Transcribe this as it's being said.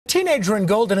Teenager in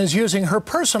Golden is using her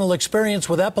personal experience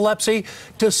with epilepsy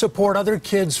to support other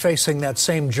kids facing that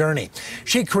same journey.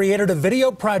 She created a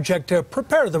video project to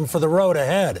prepare them for the road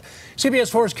ahead. CBS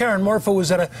 4's Karen Morpho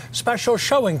was at a special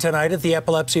showing tonight at the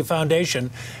Epilepsy Foundation.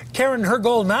 Karen, her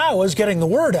goal now is getting the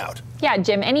word out. Yeah,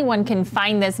 Jim, anyone can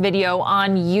find this video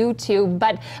on YouTube,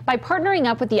 but by partnering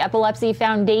up with the Epilepsy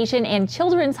Foundation and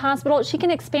Children's Hospital, she can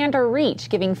expand her reach,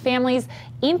 giving families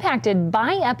impacted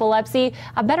by epilepsy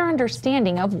a better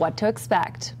understanding of what to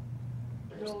expect.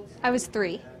 I was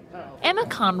 3. Emma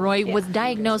Conroy was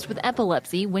diagnosed with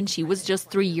epilepsy when she was just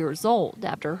 3 years old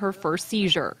after her first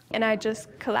seizure. And I just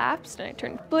collapsed and I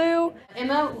turned blue.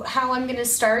 Emma, how I'm going to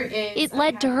start is... It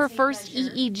led to her first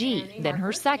EEG, then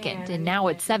her second, and now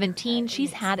at 17,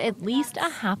 she's had at least a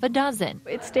half a dozen.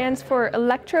 It stands for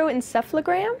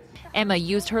electroencephalogram. Emma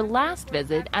used her last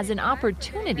visit as an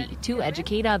opportunity to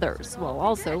educate others, while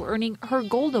also earning her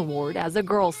Gold Award as a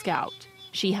Girl Scout.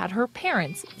 She had her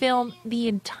parents film the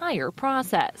entire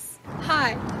process.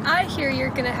 Hi, I hear you're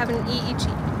going to have an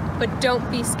EEG, but don't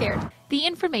be scared. The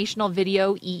informational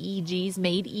video EEGs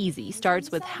Made Easy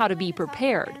starts with how to be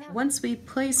prepared. Once we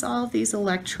place all of these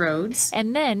electrodes,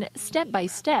 and then, step by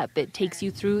step, it takes you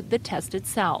through the test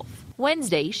itself.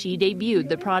 Wednesday, she debuted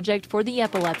the project for the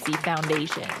Epilepsy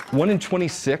Foundation. 1 in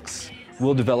 26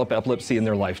 will develop epilepsy in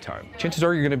their lifetime. Chances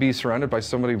are you're going to be surrounded by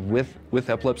somebody with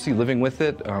epilepsy, living with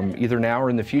it, either now or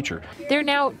in the future. They're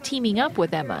now teaming up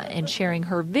with Emma and sharing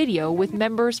her video with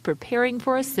members preparing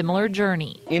for a similar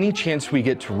journey. Any chance we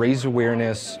get to raise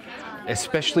awareness,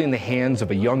 especially in the hands of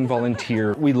a young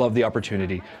volunteer, we love the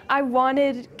opportunity. I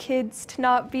wanted kids to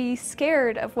not be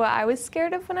scared of what I was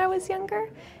scared of when I was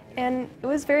younger, and it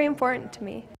was very important to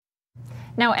me.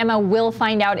 Now, Emma will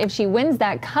find out if she wins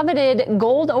that coveted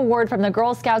Gold Award from the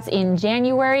Girl Scouts in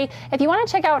January. If you want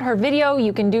to check out her video,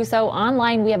 you can do so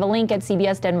online. We have a link at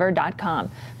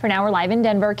cbsdenver.com. For now, we're live in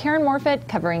Denver. Karen Morfitt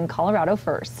covering Colorado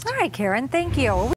First. All right, Karen, thank you.